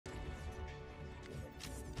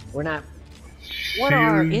We're not. What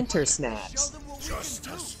are our intersnaps?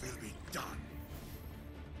 Justice will be done.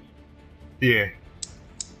 Yeah.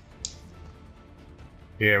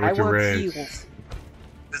 Yeah, with your reds.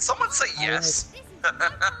 Did someone say yes?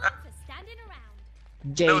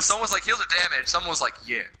 Jace. No, someone was like heals or damage. Someone was like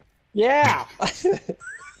yeah. Yeah.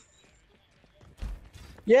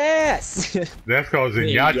 Yes. That's called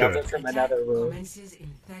Zenyatta. From another room. Commences in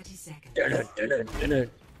 30 seconds.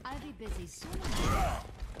 I'll be busy soon.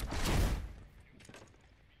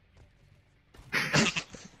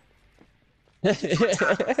 I will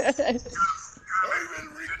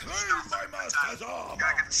reclaim my master's armor.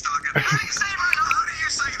 How do you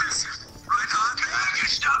say this?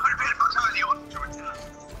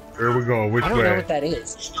 Where are we going? Which I don't way? know what that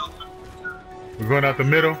is. We're going out the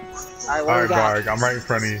middle? Alright, Alright, Barg, I'm right in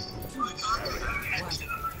front of you.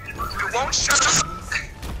 You won't shut up!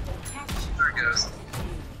 There it goes.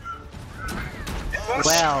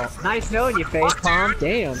 Well, nice knowing you, Facepalm.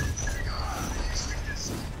 Damn.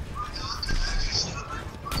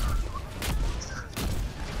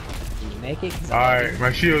 Can you make it? Alright,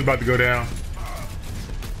 my shield's about to go down.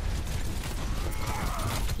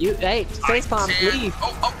 Hey, Facepalm, leave.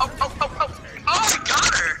 Oh, I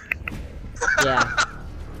got her! Yeah.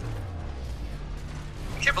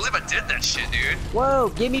 I can't believe I did that shit, dude. Whoa,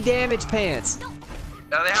 give me damage pants.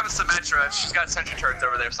 Now they have a Symmetra. She's got sentry turrets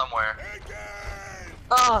over there somewhere.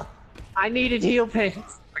 Oh, I needed heal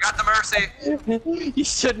pants. I got the Mercy. You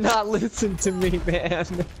should not listen to me, man.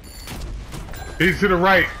 He's to the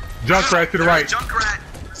right. Junkrat to the right.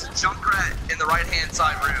 There's a Junkrat in the right-hand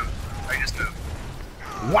side room. I just moved.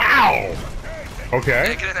 Wow! Yeah,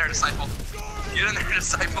 Okay. get in there, Disciple. Get in there,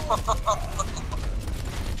 Disciple.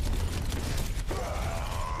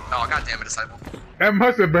 Oh, goddammit, Disciple. That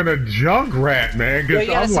must have been a Junkrat, man. Yo, Cause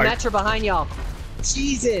you got a I'm like, Symmetra behind y'all.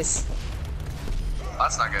 Jesus. Oh,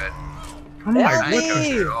 that's not good. I'm Help like, I ain't what?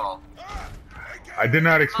 coached her at all. I did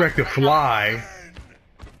not expect to fly.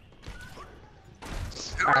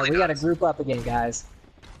 Who Alright, really we gotta does? group up again, guys.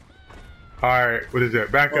 Alright, what is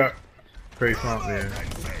that? Back up. Face on, man.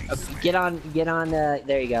 Get on,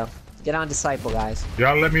 there you go. Get on Disciple, guys.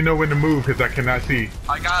 Y'all let me know when to move because I cannot see.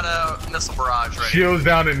 I got a missile barrage ready. Shield's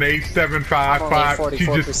down in I'm only 8755. She's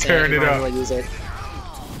 44%, just tearing you it might as up. well use it.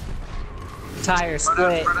 Tire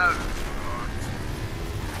Spread split. out.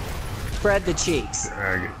 Spread the cheeks.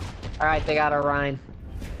 Alright. Alright, they got Orion.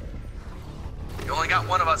 You only got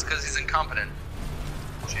one of us because he's incompetent.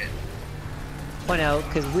 Shit. Well, no,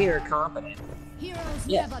 because we are competent. Heroes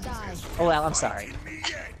Yeah. never die. Oh, well, I'm sorry.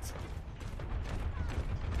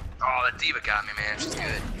 Oh, that diva got me, man. She's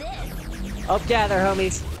good. Up gather,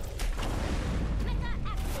 homies.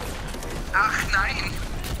 Ah,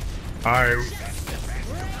 9. Alright.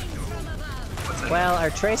 What's it? Well, our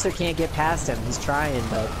Tracer can't get past him. He's trying,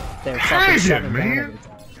 but they're fucking Trying, shoving man. down every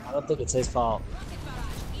time. I don't think it's his fault.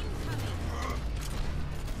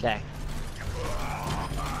 Okay.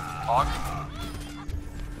 Hog?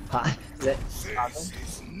 Hot. Is it This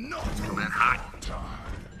is not Coming in hot.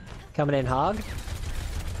 coming in hog?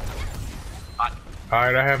 Hot.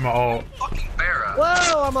 Alright, I have my ult. Fucking Farah.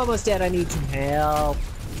 Whoa, I'm almost dead. I need some help.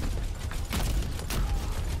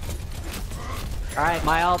 Alright,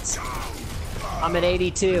 my ult's. I'm at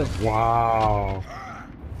 82. Wow.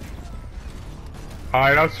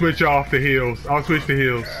 Alright, I'll switch off the heals. I'll switch the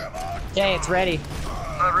heals. Okay, it's ready.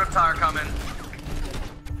 Another Riptire coming.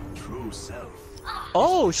 true self.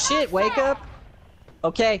 Oh shit, wake up.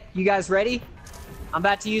 Okay, you guys ready? I'm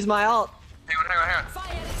about to use my ult. Hang on.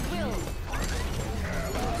 Fire at will.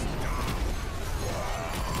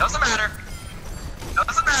 Doesn't matter.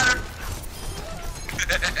 Doesn't matter.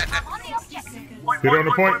 Point, Get on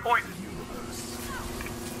the point. point.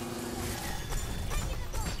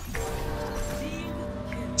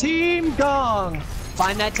 Team Gong!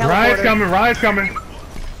 Find that Riot's teleporter. coming, Riot's coming.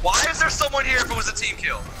 Why is there someone here if it was a team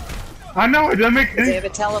kill? I know, it doesn't make They have a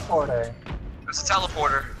teleporter. There's a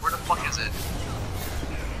teleporter. Where the fuck is it?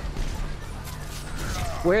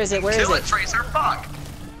 Where is it? Where is Kill it, it? Tracer. Fuck.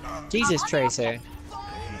 Jesus, Tracer.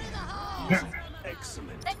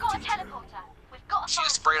 Excellent. They've got a teleporter. We've got She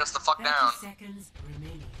just sprayed us the fuck 30 down. seconds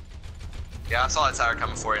remaining. Yeah, I saw that tower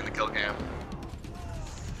coming for you in the kill cam.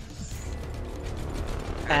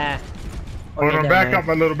 Ah. Hold Okay, on, never back mind. up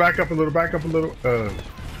a little, back up a little, back up a little.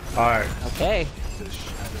 Alright. Okay.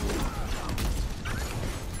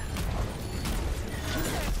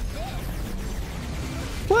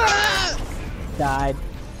 Wah! Died.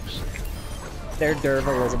 Their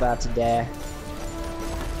Derva was about to die.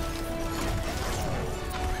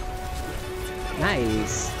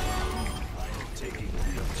 Nice.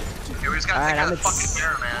 Yeah, we just gotta Alright, take out I'm the at fucking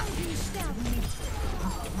mirror, man.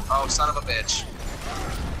 Oh, son of a bitch.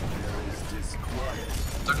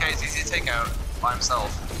 It's okay, it's easy to take out by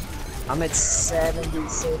himself. I'm at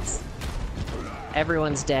 76.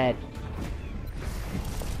 Everyone's dead.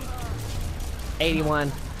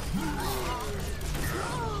 81.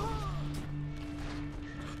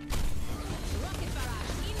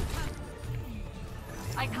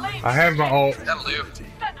 I have my ult. That'll do.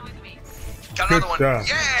 Stand with me. Got Good another one. stuff.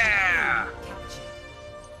 Yeah!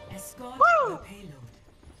 Escort the payload.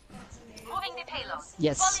 Moving the payload.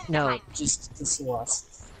 Yes, Fall in no, behind. just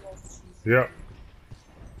lost. Yep.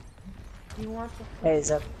 Hey,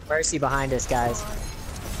 there's a Mercy behind us, guys.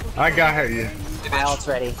 I got you. Hey, My bitch. ult's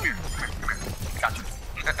ready. Gotcha.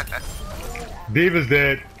 Diva's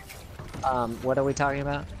dead. What are we talking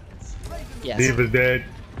about? Yes. Diva's dead.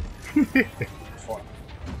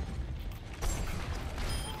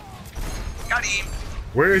 Got him.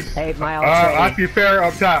 Where's Hey, my ult's I ready. see Farrah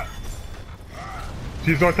up top.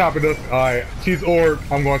 She's on top of this. Alright, she's orb.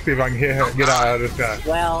 I'm gonna see if I can hit her, get out of this guy.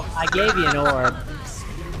 Well, I gave you an orb.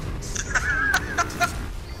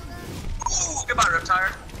 Ooh, goodbye,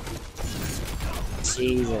 Riptire.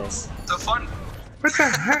 Jesus. So fun. What the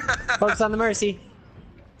heck? Focus on the Mercy.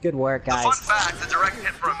 Good work, The fun guys. fact: the direct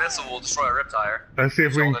hit from a missile will destroy a Riptire. Let's see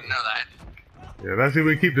if we Y'all can. didn't know that. Yeah, let's see if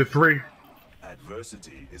we can keep the 3.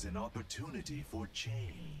 Adversity is an opportunity for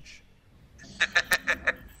change.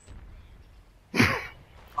 I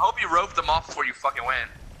hope you roped them off before you fucking win.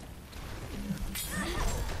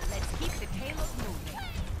 Let's keep the payload moving.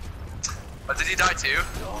 But did he die too?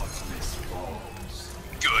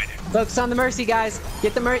 Good. Focus on the Mercy, guys.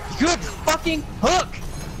 Get the Mercy. Good fucking hook!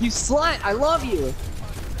 You slut! I love you!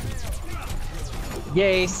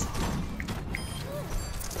 Yes.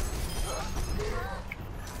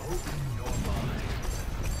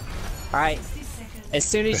 Alright. As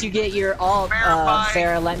soon as you get your ult,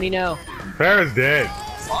 Farrah, let me know. Farrah's dead.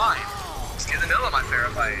 Fine. Just get in the middle of my Farrah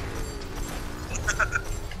fight.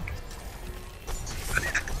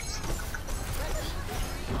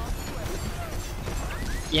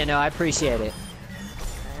 Yeah, no, I appreciate it.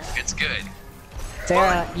 It's good.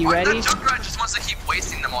 Farrah, you Why- ready? That Junkrat just wants to keep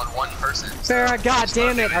wasting them on one person. Farrah, god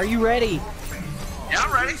damn it, are you ready? Yeah,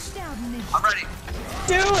 I'm ready. I'm ready.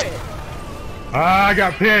 Do it! Ah, I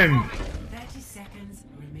got pinned. 30 seconds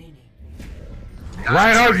remaining.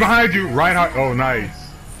 Reinhardt's behind you. Reinhardt. Oh, nice.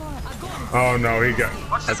 Oh no, he got.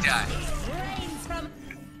 Watch this guy.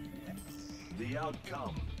 The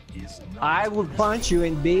outcome is not I will punch you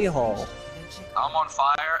in B-hole. I'm on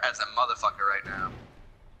fire as a motherfucker right now.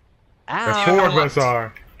 The Ow! 4 of us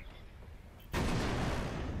are.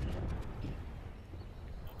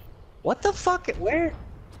 What the fuck? Where?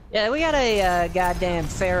 Yeah, we got a goddamn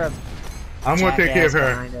Farrah. I'm gonna take care of jackass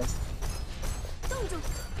her. behind us.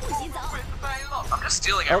 I'm just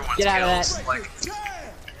stealing Oh, everyone's get out of kills. that. Like,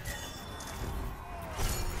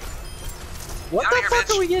 What Get the out of here, fuck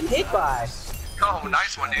bitch. are we getting hit by? oh,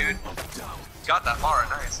 nice one, dude. Got that far,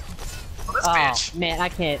 nice. Well, this Oh bitch. man, I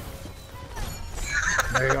can't.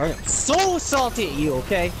 So salty at you,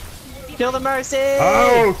 okay? Kill the Mercy!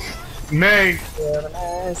 Oh, May. Kill the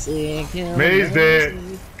Mercy, kill the May's dead.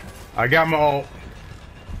 Mercy. I got my ult.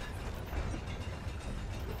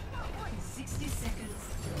 60 seconds.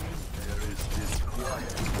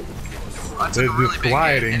 I took There's a really big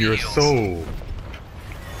disquiet hit in and your heals. soul.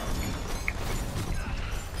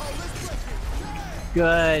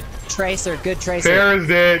 Good. Tracer, good Tracer. Farrah's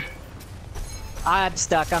dead. I'm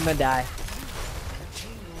stuck, I'm gonna die.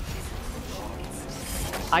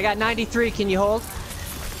 I got 93, can you hold?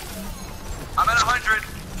 I'm at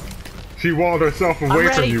 100. She walled herself I'm away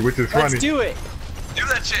ready. from you, which is Let's funny. do it! Do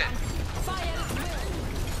that shit.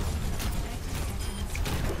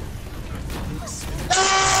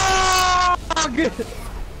 Oh, good.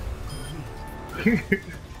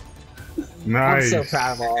 Nice. I'm so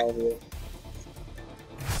proud of all of you.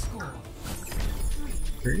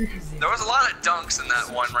 There was a lot of dunks in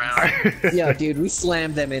that one round. Yo, dude, we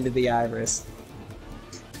slammed them into the Iris.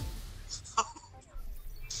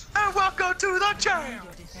 And welcome to the jam.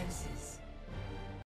 Your defenses.